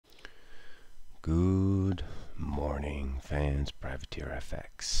Good morning, fans.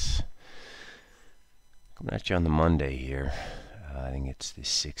 PrivateerFX. Coming at you on the Monday here. I think it's the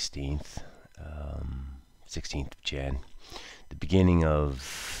 16th of Jan. The beginning of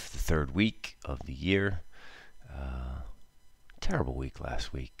the third week of the year. Terrible week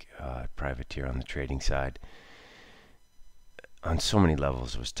last week. Privateer on the trading side. On so many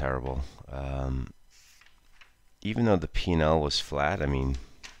levels, it was terrible. Even though the P&L was flat,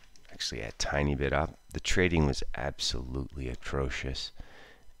 actually a tiny bit up, the trading was absolutely atrocious.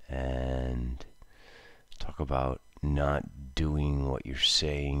 And talk about not doing what you're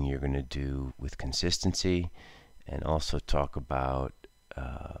saying you're going to do with consistency, and also talk about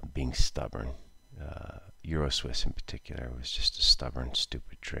being stubborn. Euro Swiss in particular was just a stubborn,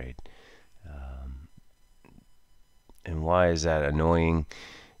 stupid trade. And why is that annoying?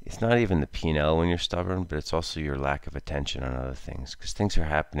 It's not even the P&L when you're stubborn, but it's also your lack of attention on other things, because things are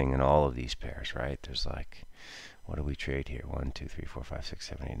happening in all of these pairs, right? There's like, what do we trade here? 1, 2, 3, 4, 5, 6,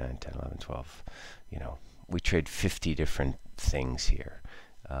 7, 8, 9, 10, 11, 12. We trade 50 different things here.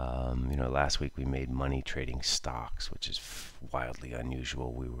 Last week we made money trading stocks, which is wildly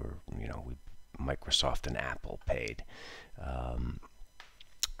unusual. Microsoft and Apple paid.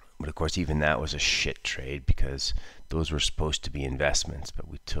 But of course, even that was a shit trade because those were supposed to be investments, but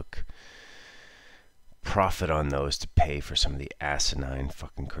we took profit on those to pay for some of the asinine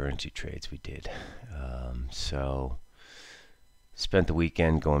fucking currency trades we did. So spent the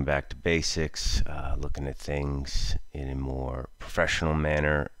weekend going back to basics, looking at things in a more professional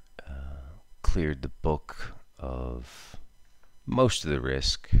manner, cleared the book of most of the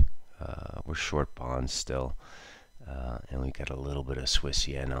risk. We're short bonds still. And we got a little bit of Swiss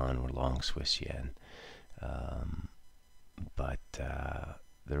yen on. We're long Swiss yen. But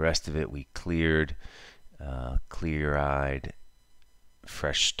the rest of it we cleared. Clear-eyed.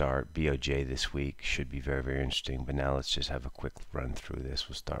 Fresh start. BOJ this week should be very, very interesting. But now let's just have a quick run through this.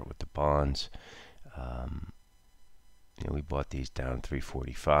 We'll start with the bonds. We bought these down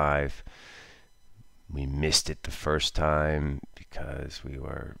 345. We missed it the first time because we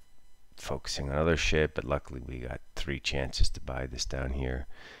were focusing on other shit, but luckily we got 3 chances to buy this down here.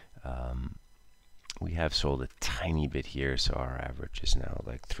 We have sold a tiny bit here, so our average is now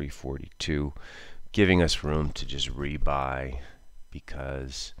like 342, giving us room to just rebuy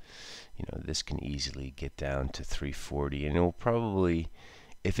because this can easily get down to 340, and it will probably,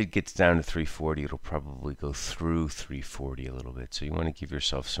 if it gets down to 340, it'll probably go through 340 a little bit. So you want to give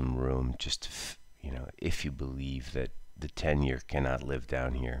yourself some room, just to, if you believe that the 10-year cannot live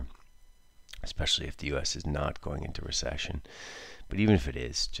down here, especially if the U.S. is not going into recession. But even if it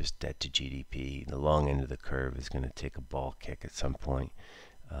is, just debt to GDP, the long end of the curve is going to take a ball kick at some point.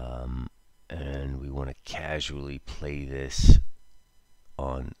 And we want to casually play this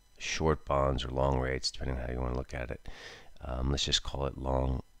on short bonds or long rates, depending on how you want to look at it. Let's just call it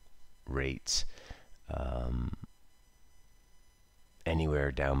long rates.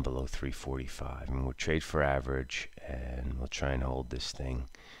 Anywhere down below 345. We'll trade for average, and we'll try and hold this thing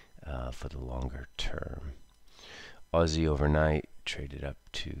for the longer term. Aussie overnight traded up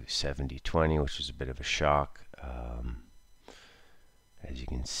to 70.20, which was a bit of a shock. As you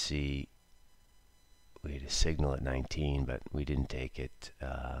can see, we had a signal at 19, but we didn't take it.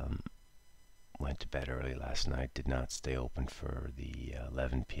 Went to bed early last night, did not stay open for the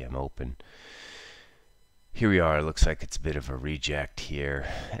 11 p.m. open. Here we are. It looks like it's a bit of a reject here,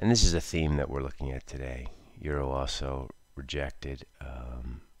 and this is a theme that we're looking at today. Euro also rejected.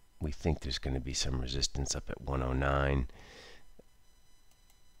 We think there's going to be some resistance up at 109.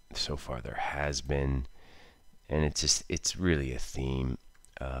 So far there has been, and it's really a theme.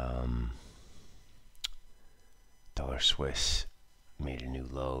 Dollar Swiss made a new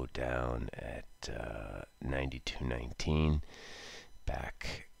low down at 92.19,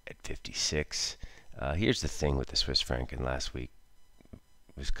 back at 56. Here's the thing with the Swiss franc, and last week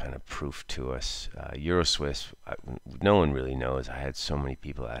was kind of proof to us. Euro Swiss, no one really knows. I had so many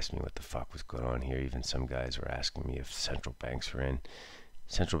people ask me what the fuck was going on here. Even some guys were asking me if central banks were in.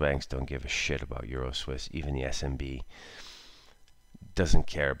 Central banks don't give a shit about Euro Swiss. Even the SMB doesn't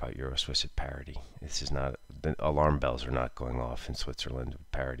care about Euro Swiss at parity. This is not, the alarm bells are not going off in Switzerland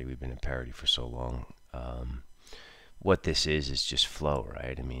with parity. We've been at parity for so long. What this is just flow,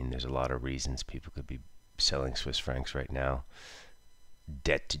 right? There's a lot of reasons people could be selling Swiss francs right now.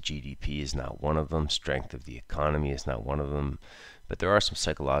 Debt to GDP is not one of them. Strength of the economy is not one of them. But there are some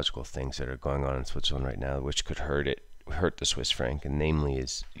psychological things that are going on in Switzerland right now which could hurt the Swiss franc, and namely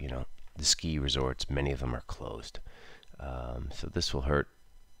is, the ski resorts, many of them are closed. So this will hurt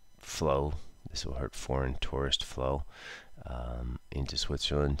flow. This will hurt foreign tourist flow into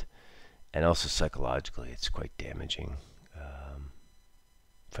Switzerland. And also psychologically, it's quite damaging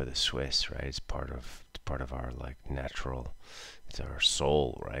for the Swiss, right? It's part of our like natural, it's our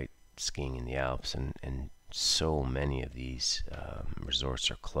soul, right? Skiing in the Alps, and so many of these resorts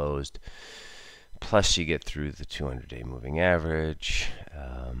are closed. Plus, you get through the 200-day moving average.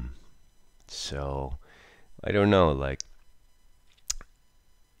 So I don't know, like,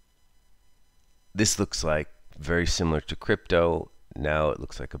 this looks like very similar to crypto. Now it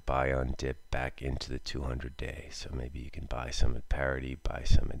looks like a buy on dip back into the 200-day. So maybe you can buy some at parity, buy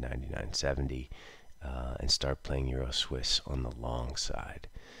some at 99.70, and start playing Euro Swiss on the long side.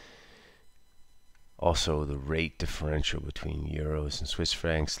 Also, the rate differential between euros and Swiss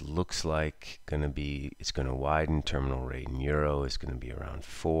francs looks like it's going to widen. Terminal rate in euro is going to be around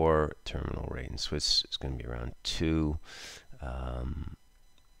 4. Terminal rate in Swiss is going to be around 2.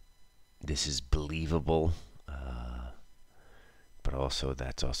 This is believable, but also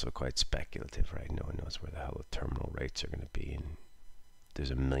that's also quite speculative, right? No one knows where the hell the terminal rates are going to be, and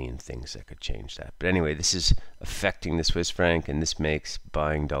there's a million things that could change that. But anyway, this is affecting the Swiss franc, and this makes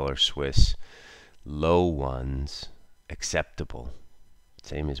buying dollar Swiss low ones acceptable.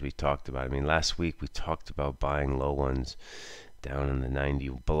 Same as we talked about. I mean, last week we talked about buying low ones down in the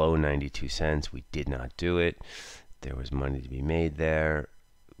below 92 cents. We did not do it. There was money to be made there.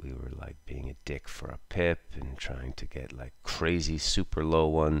 We were like being a dick for a pip and trying to get like crazy super low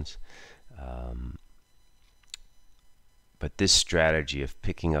ones. But this strategy of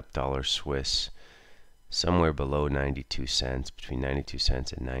picking up dollar Swiss somewhere below 92 cents, between 92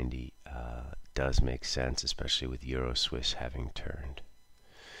 cents and 90, does make sense, especially with Euro Swiss having turned.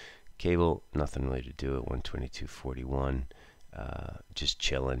 Cable, nothing really to do at 122.41. Just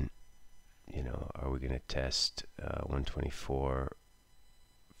chilling. You know, are we going to test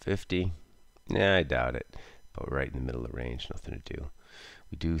 124.50? Yeah, I doubt it. But right in the middle of the range, nothing to do.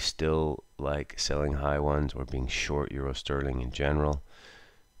 We do still like selling high ones or being short Euro Sterling in general.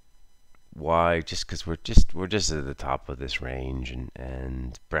 Why? Just because we're just at the top of this range,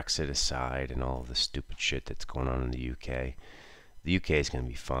 and Brexit aside and all of the stupid shit that's going on in the UK is going to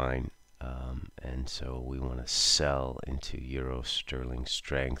be fine, and so we want to sell into Euro Sterling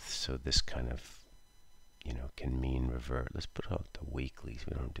strength. So this kind of, you know, can mean revert. Let's put out the weeklies.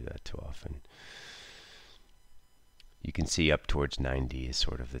 We don't do that too often. You can see up towards 90 is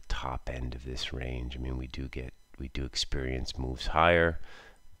sort of the top end of this range. I mean, we do experience moves higher,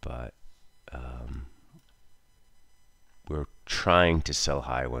 but we're trying to sell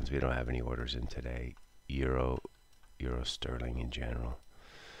high ones. We don't have any orders in today. Euro Sterling in general.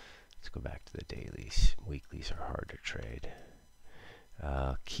 Let's go back to the dailies. Weeklies are hard to trade.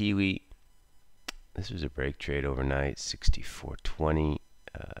 Kiwi. This was a break trade overnight. 64.20.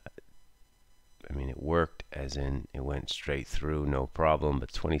 I mean, it worked, as in it went straight through, no problem.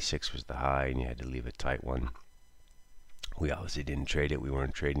 But 26 was the high, and you had to leave a tight one. We obviously didn't trade it. We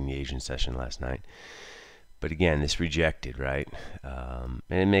weren't trading the Asian session last night. But again, this rejected, right? And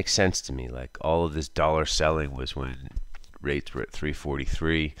it makes sense to me. Like, all of this dollar selling was when rates were at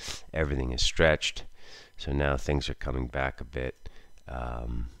 343. Everything is stretched. So now things are coming back a bit,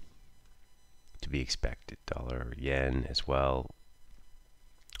 to be expected. Dollar yen as well.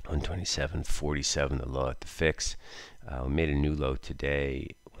 127.47, the low at the fix. We made a new low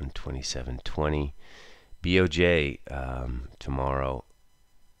today, 127.20. BOJ tomorrow.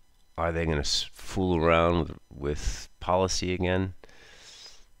 Are they going to fool around with policy again?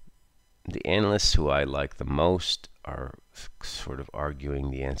 The analysts who I like the most are sort of arguing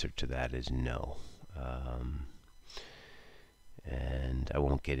the answer to that is no. And I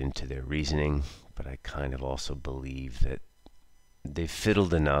won't get into their reasoning, but I kind of also believe that they've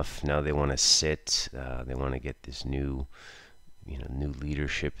fiddled enough. Now they want to sit. They want to get this new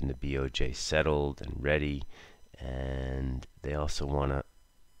leadership in the BOJ settled and ready, and they also want to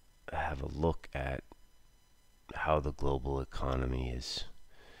have a look at how the global economy is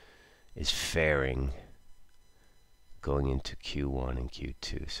faring going into Q1 and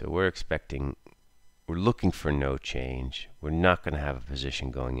Q2. So we're looking for no change. We're not going to have a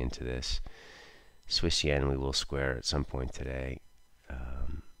position going into this. Swiss yen we will square at some point today.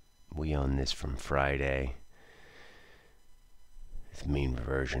 We own this from Friday. It's mean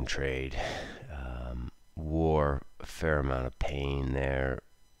reversion trade. Wore a fair amount of pain there.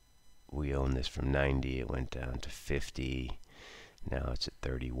 We own this from 90. It went down to 50. Now it's at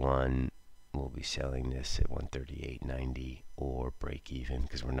 31. We'll be selling this at 138.90 or break even,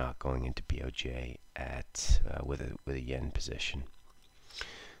 because we're not going into BOJ at with a yen position.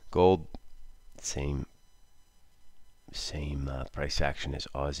 Gold, same price action as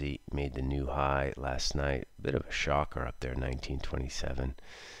Aussie. Made the new high last night. Bit of a shocker up there, 1927.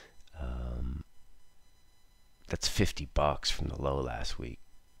 That's $50 from the low last week,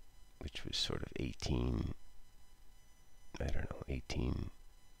 which was sort of 18, I don't know,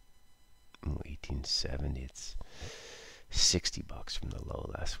 1870. It's $60 from the low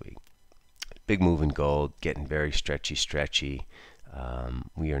last week. Big move in gold, getting very stretchy.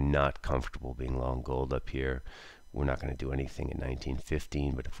 We are not comfortable being long gold up here. We're not going to do anything at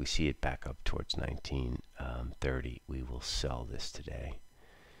 1915, but if we see it back up towards 1930, we will sell this today.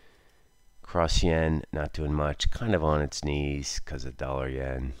 Cross yen, not doing much, kind of on its knees because of dollar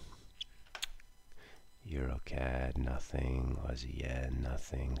yen. Euro CAD, nothing. Aussie yen,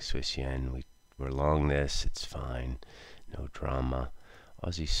 nothing. Swiss yen, we're long this, it's fine, no drama.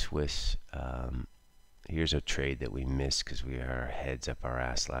 Aussie Swiss, here's a trade that we missed because we had our heads up our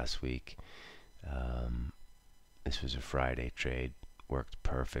ass last week. This was a Friday trade, worked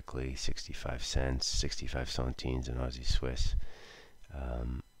perfectly. 65 cents, 65 centimes in Aussie Swiss.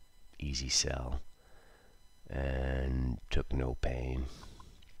 Easy sell, and took no pain.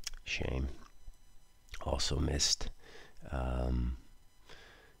 Shame. Also missed.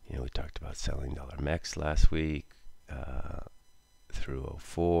 We talked about selling dollar MEX last week. Through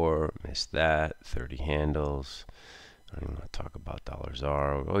 04, missed that. 30 handles. I don't even want to talk about dollar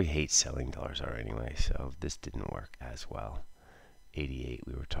ZAR. We hate selling dollar ZAR anyway, so this didn't work as well. 88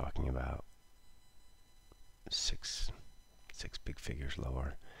 we were talking about. Six big figures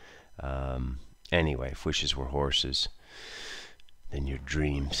lower. Anyway, if wishes were horses, then your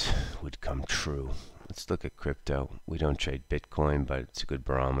dreams would come true. Let's look at crypto. We don't trade Bitcoin, but it's a good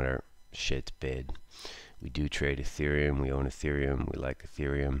barometer. Shit's bid. We do trade Ethereum. We own Ethereum. We like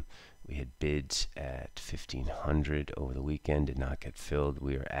Ethereum. We had bids at 1500 over the weekend. Did not get filled.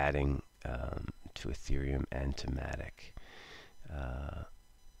 We are adding to Ethereum and to Matic.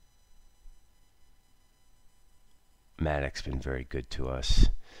 Matic's been very good to us.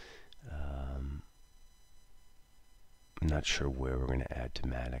 I'm not sure where we're going to add to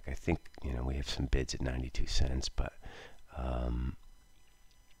Matic. I think we have some bids at 92 cents, but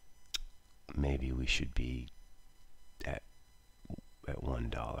maybe we should be at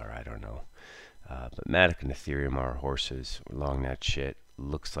 $1. I don't know. But Matic and Ethereum are horses. We're long that shit.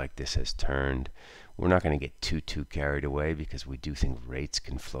 Looks like this has turned. We're not going to get too carried away because we do think rates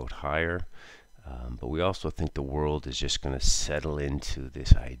can float higher. But we also think the world is just going to settle into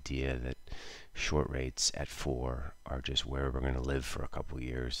this idea that short rates at 4 are just where we're going to live for a couple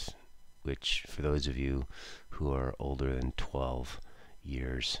years, which for those of you who are older than 12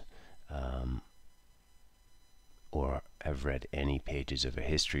 years or have read any pages of a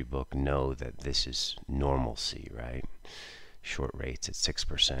history book know that this is normalcy, right? Short rates at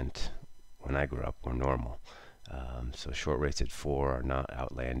 6% when I grew up were normal. So short rates at 4 are not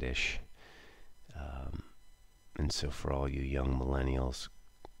outlandish. And so for all you young millennials,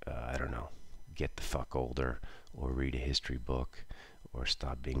 I don't know, get the fuck older or read a history book or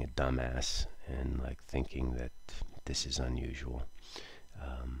stop being a dumbass and thinking that this is unusual.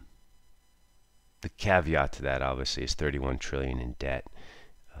 The caveat to that obviously is 31 trillion in debt.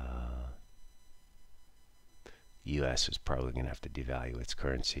 US is probably going to have to devalue its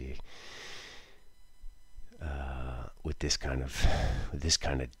currency with this kind of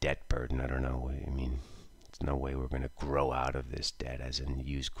debt burden. I don't know. I mean, there's no way we're going to grow out of this debt, as in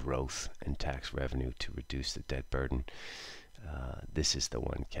use growth and tax revenue to reduce the debt burden. This is the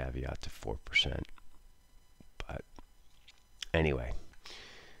one caveat to 4%. But anyway,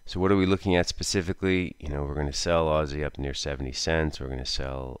 so what are we looking at specifically? We're going to sell Aussie up near 70 cents. We're going to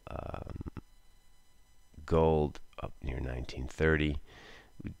sell gold up near 1930.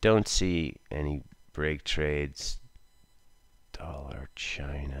 We don't see any break trades. Dollar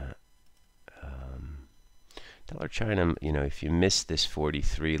China. Dollar China, if you miss this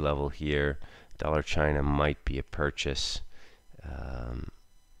 43 level here, Dollar China might be a purchase.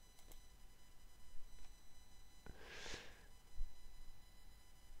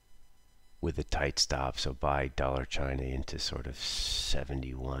 With a tight stop, so buy Dollar China into sort of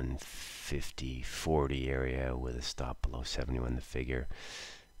 71.50, 40 area with a stop below 71 the figure.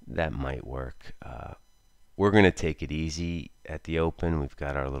 That might work. We're going to take it easy at the open. We've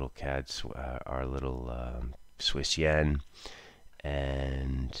got our little Swiss yen,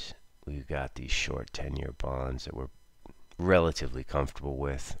 and we've got these short 10-year bonds that we're relatively comfortable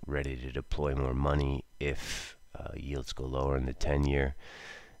with, ready to deploy more money if yields go lower in the 10-year.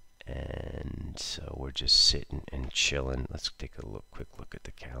 And so we're just sitting and chilling. Let's take a quick look at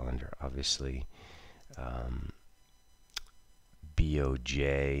the calendar. Obviously,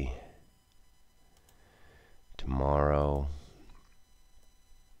 BOJ tomorrow.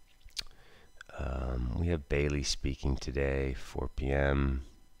 We have Bailey speaking today, 4 p.m.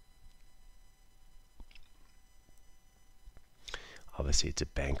 Obviously, it's a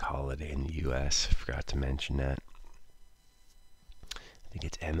bank holiday in the U.S. I forgot to mention that. I think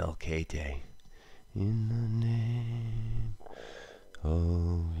it's MLK Day. In the name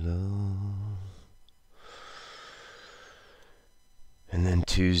of love. And then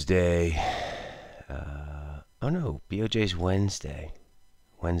Tuesday, oh no, BOJ's Wednesday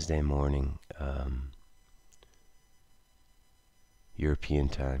morning, European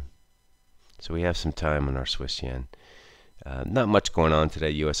time. So we have some time on our Swiss yen. Not much going on today,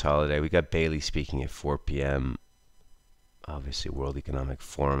 U.S. holiday. We got Bailey speaking at 4 p.m. Obviously, World Economic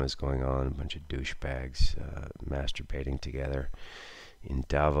Forum is going on. A bunch of douchebags masturbating together in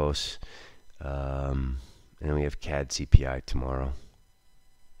Davos. And then we have CAD CPI tomorrow.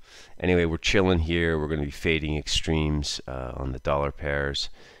 Anyway, we're chilling here. We're going to be fading extremes on the dollar pairs.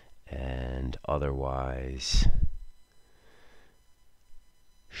 And otherwise,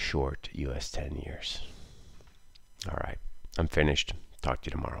 short U.S. 10 years. All right. I'm finished. Talk to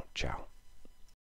you tomorrow. Ciao.